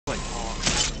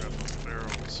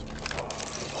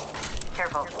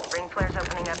Careful. Ring flare's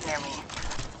opening up near me.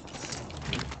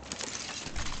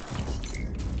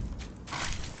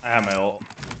 I have my ult.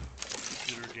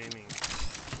 Computer gaming.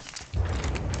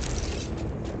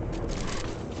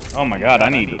 Oh my god, I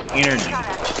need energy. Shot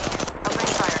at me. Opening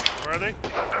fire. Where are they?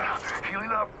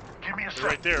 Healing up. Give me a They're sec.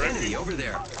 right there, right? Enemy over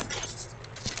there.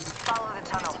 Follow the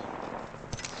tunnel.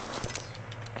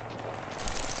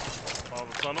 Follow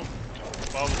the tunnel.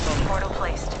 Follow the tunnel. Portal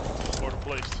placed. Portal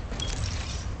placed.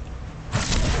 Looks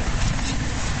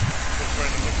right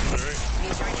in the middle there, right?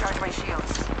 Need to recharge my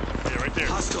shields. Yeah, right there.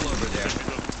 Hostile over there.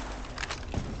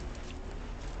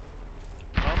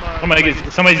 Come on.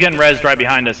 Somebody's getting rezzed right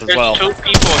behind us as well. There's 2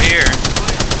 people here.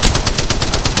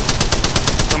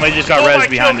 Somebody just got Oh my rezzed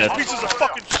behind God, us. Pieces of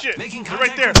fucking shit. Making They're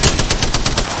right there.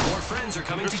 contact. More friends are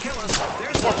coming to kill us.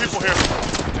 There's More people here.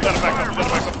 We gotta back up. We gotta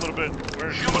back up a little bit.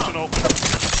 We're too much in the open.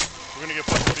 We're gonna get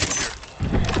fucking beat here.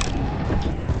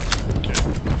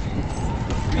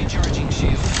 recharging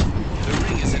shield. The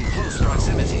ring is in close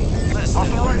proximity. Less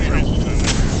than 1 minute. Yeah,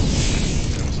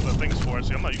 this is the thing's for.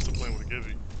 See, I'm not used to playing with a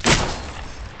Gibby.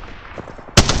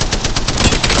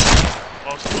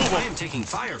 Oh, it's 2 of I them. am taking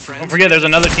fire, friends. Don't forget, there's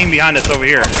another team behind us over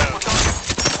here. We're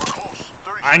close.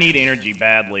 30 I need energy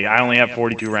badly. I only have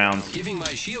 42 rounds. Giving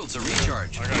my shields a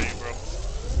recharge. I got you, bro.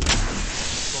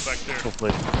 Go back there.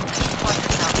 Hopefully. Watch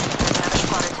yourself. Another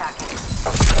squad attacking.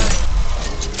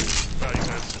 Got you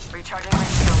guys. Recharging my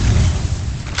shields.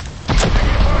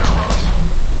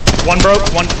 One broke.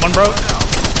 One broke.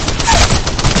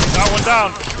 Got one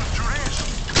down. Ready.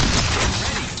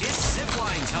 It's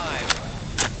zipline time.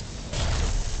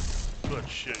 Good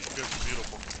shit. You guys are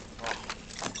beautiful. Oh.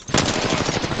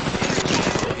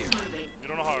 You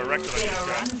don't know how erected I just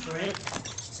got.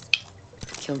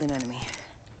 Killed an enemy.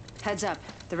 Heads up.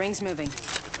 The ring's moving.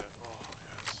 Okay. Oh,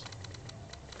 yes.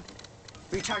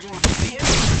 Recharging. The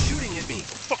enemies are shooting at me.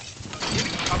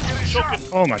 I'm getting shot.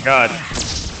 Choking. Oh my god.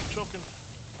 Choking.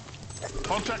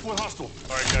 Contact with hostile.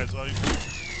 Alright, guys. Got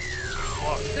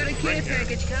a care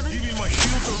package coming. Give me my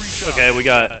shield to reach out. Okay, we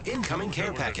got. Incoming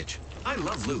care package. I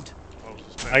love loot.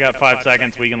 I got 5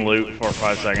 seconds. We can loot for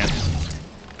 5 seconds.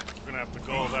 We're gonna have to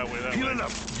go that way. Healing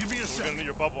up. Give me a We're sec. gonna need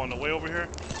your bubble on the way over here.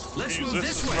 Let's Can you move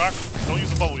use this way. rock? Don't use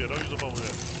the bubble yet. Don't use the bubble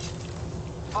yet.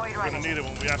 Void We're gonna right. need it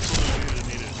when we absolutely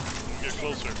need it. When we get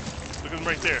closer. Look at him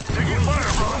right there. Taking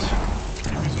fire, brothers.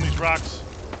 Keep using these rocks.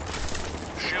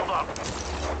 Shield up.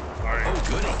 Alright. Oh,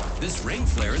 goody. This ring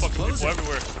flare is Fucking people closing.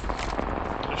 everywhere.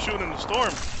 They're shooting in the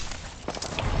storm.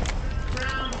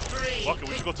 Round 3. Fuck it,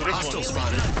 we should go to this Hostile one.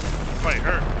 spotted. Might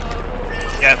hurt.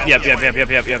 Yep. I see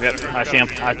him.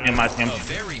 I see him. A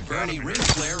very burny ring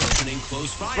flare opening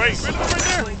close by. Right, us. right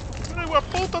there. Mira, güey,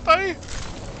 puta, está ahí.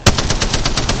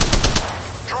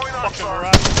 Throwing up, Fucking sir.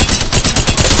 mirage.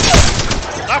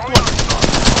 Knock one.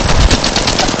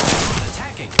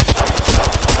 Attacking.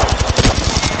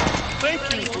 Thank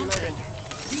you.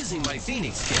 Using my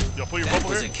Phoenix kit. Yo, put your That bubble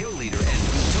was here. a kill leader and we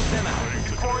took them out.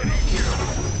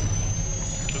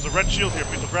 There's a red shield here,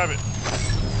 please grab it.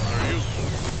 There you.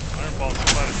 Iron balls,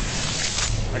 somebody.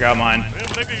 I got mine. Man,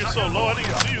 nigga, you're so low, I didn't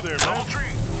even see you there, man.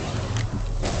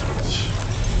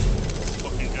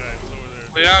 Fucking guy was over there.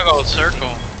 We gotta go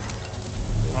circle.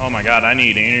 Oh my god, I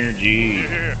need energy.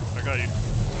 Here, I got you.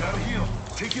 Gotta heal.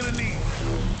 Taking a knee.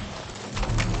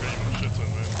 Okay, you shit ton,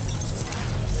 man.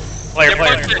 Player.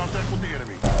 Contact with the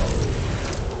enemy.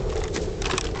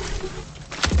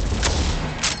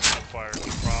 Fire, no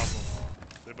problem.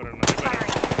 They better not. Shot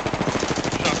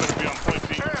better be on point,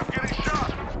 B. Hey, I'm getting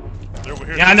shot. They're over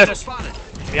here. Behind us. Spotted.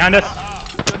 Behind us.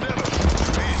 The nether.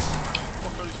 Please.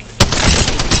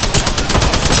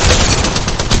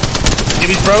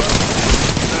 Gibby's broke.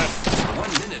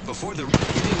 1 minute before the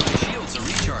giving my shields a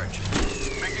recharge.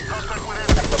 Making contact with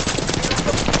enemy.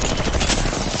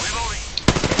 Reloading.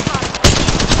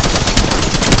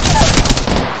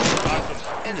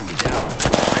 Enemy down.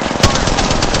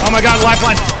 Oh my god,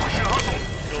 lifeline.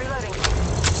 Reloading.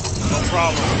 No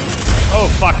problem. Oh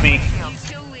fuck me.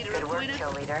 Kill leader Good work, appointed.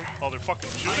 kill leader. Oh, they're fucking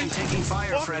I am shooting? taking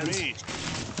fire, Fuck friends. me.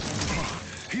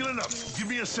 Healing up. Give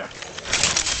me a sec.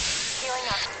 Healing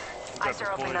up. Eyes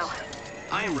are open now.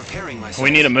 I am repairing myself. We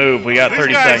need to move. We got These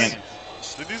 30 guys- seconds.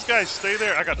 Did these guys stay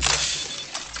there? I got the.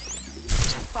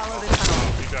 Follow the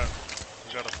tunnel. We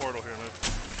got a portal here, man.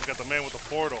 We got the man with the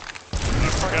portal. And I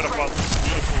forgot about this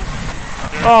beautiful.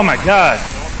 Oh my god.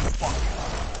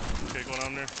 Okay, going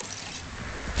on there.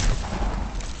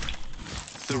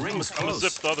 The ring's I'm gonna close.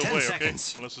 zip the other 10 way,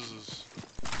 seconds. okay? Unless this is.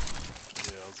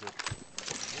 Yeah, I'll zip.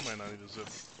 We might not need to zip.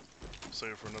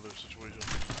 Save it for another situation.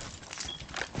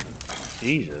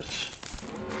 Jesus.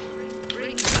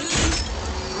 Break loose.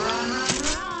 Run.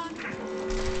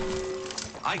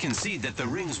 I I can see that the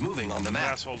ring's moving on the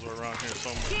map. Assholes are around here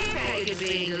somewhere. Care package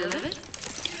being delivered.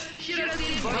 Should have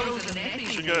seen bottles of You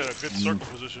should methane. get a good circle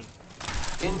position.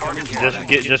 Incoming care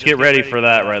package. Just get ready for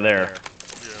that right there. Yeah,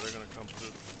 they're gonna come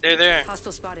through. They're there.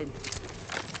 Hostile spotted.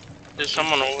 There's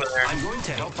someone over there. I'm going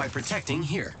to help by protecting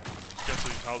here. Get to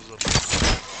these houses up.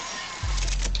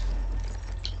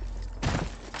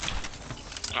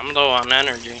 I'm low on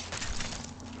energy.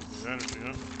 There's energy,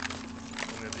 huh?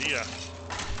 And then yeah.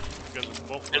 You guys are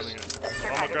both running it. I'm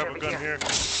gonna grab a gun here.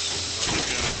 I'll give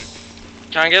you energy.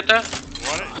 Can I get that? You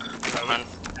want it? Come on. You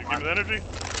give me the energy?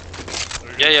 Or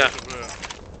you Yeah, gonna put it,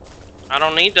 I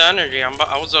don't need the energy. I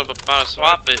was about to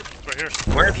swap it. It's right here.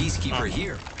 Where? Peacekeeper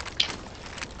here.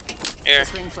 Here.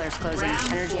 This ring flare's closing.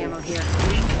 Energy ammo here.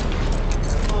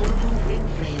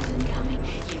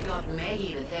 You've got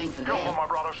Maggie to thank for Careful, that. my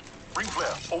brothers. Ring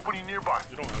flare. Opening nearby.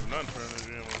 You don't have none for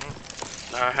energy ammo,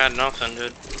 huh? I had nothing,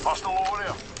 dude. Hostile over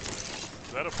there.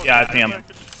 Is that a fucking Yeah, I see him. care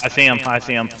package? I see him. I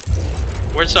see him.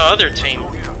 Where's the other team?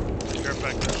 Oh, yeah. Care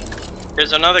package.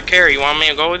 There's another carry. You want me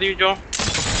to go with you, Joel? Yeah.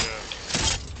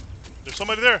 There's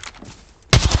somebody there.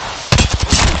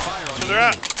 Fire on Where the they're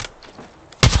at.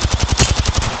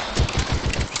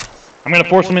 I'm gonna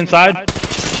force him inside.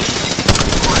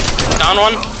 Down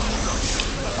one.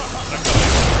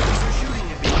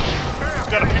 He's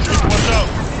got a picture. Watch out.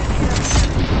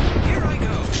 Here I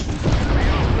go.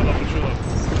 Chill up, chill up.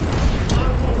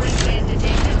 Multiple ring flares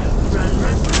detected. Run, run,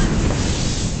 run.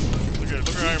 Look at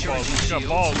iron balls. He's got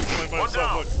balls. He's playing by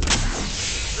himself. Look.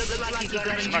 Looks like you got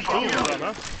It's him. not cool. Hold on,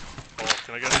 huh? Balls.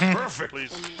 Can I get it? Perfect.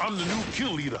 Please. I'm the new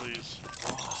kill leader. Please.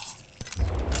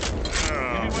 Give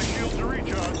me my shield to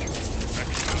recharge.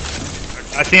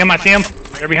 I see him. I see him.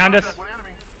 They're behind us. With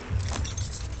enemy.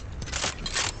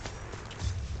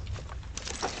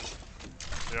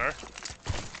 They are?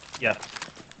 Yeah.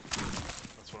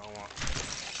 That's what I want.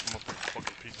 I'm a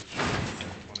fucking piece of shit. I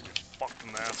wanna get fucked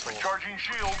in the asshole. Charging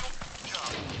shield.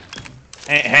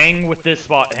 Hang with this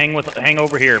spot. Hang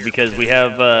over here because we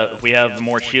have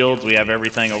more shields. We have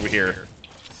everything over here.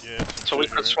 Yeah. So we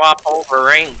could swap over,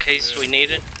 right, in case we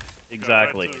need it.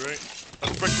 Exactly. Right,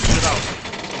 let's break this shit out.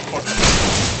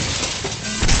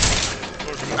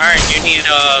 Alright, you need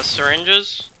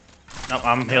syringes? No,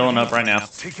 I'm healing up right now.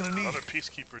 Taking a knee. Another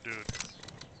peacekeeper dude.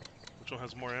 Which one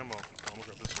has more ammo? Oh, look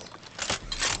at this one.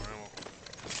 More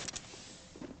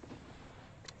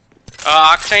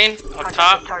ammo. Octane up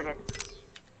top. Target.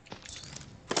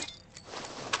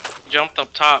 Jumped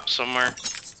up top somewhere. I'm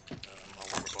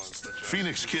not worried about his bitch ass.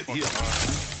 Phoenix kit here.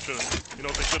 You know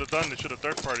what they should have done? They should have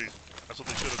third party. That's what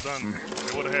they should have done.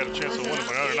 They would have had a chance of winning,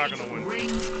 but now they're not going to win.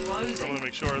 Rings So I'm going closing. to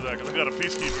make sure of that, because I got a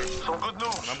peacekeeper. Some good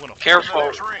news. And I'm going to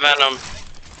Careful, Venom.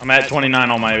 I'm at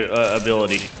 29 on my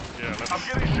ability. Yeah, that's, I'm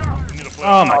getting shot. we need a Oh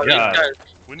flash. my These god. guys-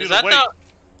 We need Is to that wait.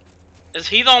 Is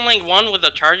he the only one with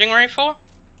a charging rifle?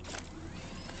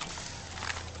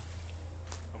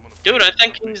 I'm gonna Dude, I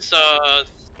think he's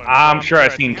I'm sure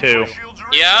I've seen two. Shields are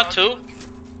yeah, recharged. too.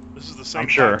 This is the same I'm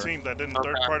sure. team that didn't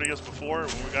third party us before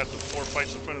when we got the 4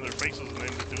 fights in front of their faces and they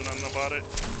didn't do nothing about it.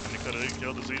 And they could have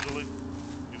killed us easily.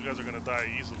 These guys are going to die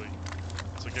easily.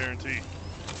 It's a guarantee.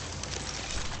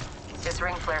 This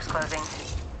ring flare's closing.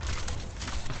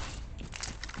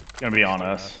 It's gonna be on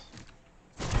us.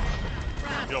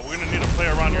 Yo, we're going to need to play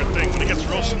around your thing. When it gets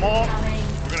real small,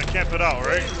 we're going to camp it out,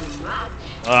 right?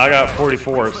 I got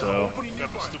 44, so. We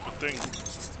got the stupid thing.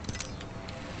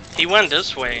 He went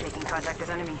this way. Making contact with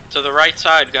enemy. To the right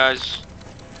side, guys.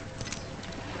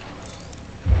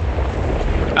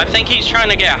 I think he's trying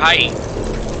to get height.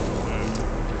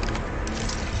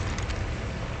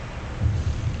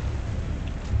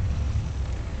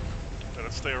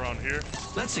 Let's stay around here.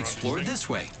 Let's explore this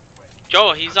way.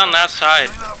 Joe, he's on that side.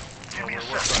 Give me a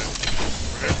What sec.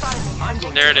 side? I'm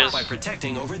going There to it help is. by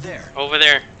protecting over there. Over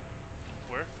there.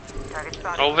 Where? Target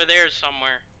spotted. Over there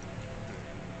somewhere.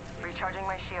 Recharging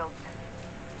my shields.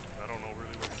 I don't know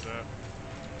really where he's at.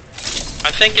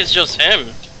 I think it's just him.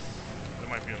 There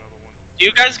might be another one. Do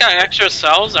you guys got extra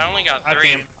cells? I only got I see 3.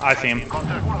 him. I see him.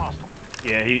 Contact with hostile.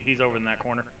 Yeah, he's over in that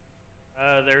corner.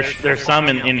 There's some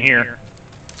in here.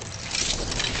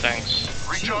 Thanks.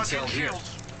 Shield cell Recharging here. shields.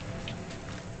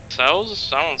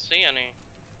 Cells? I don't see any.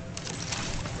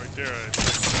 Right there.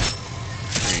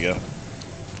 There you go.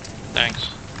 Thanks.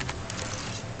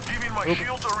 Giving my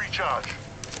shield to recharge.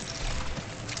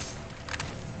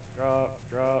 Drop.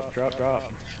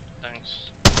 Thanks.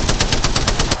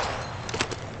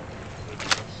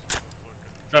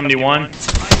 71.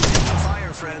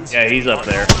 Fire, friends. Yeah, he's up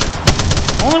there.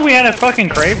 Only we had a fucking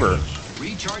Kraber.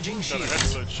 Recharging Got a head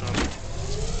shields. glitch on it. I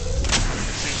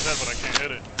can see his head, but I can't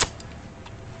hit it.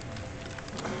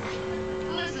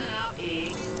 Listen up,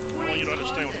 Iggs.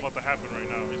 understand what's about to happen right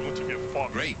now. He's going to get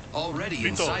fought. Great. Already Vito.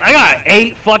 inside. I got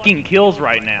 8 fucking kills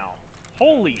right now.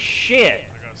 Holy shit.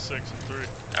 I got 6 and 3.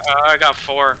 I got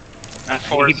 4. And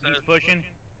 4 He's says.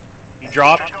 pushing. He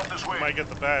dropped. Check out this way. Might get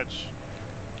the badge.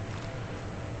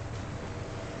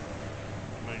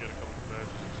 Might get a couple of badges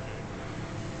this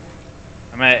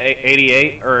game. I'm at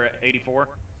 88 or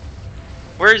 84.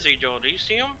 Where is he, Joel? Do you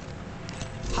see him?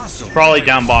 Hostile. Probably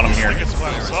down bottom I here. think it's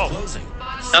by himself. Closing.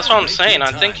 That's what I'm saying.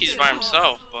 I think he's by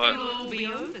himself, but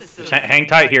Just hang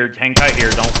tight here. Hang tight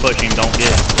here. Don't push him. Don't get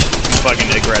too fucking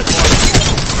aggressive.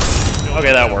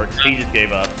 Okay, that works. He just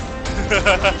gave up.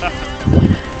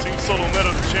 Team Solo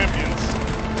Meadow, the champions.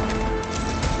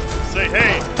 Say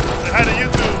hey. Say hi to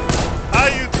YouTube. Hi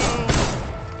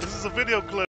YouTube. This is a video clip.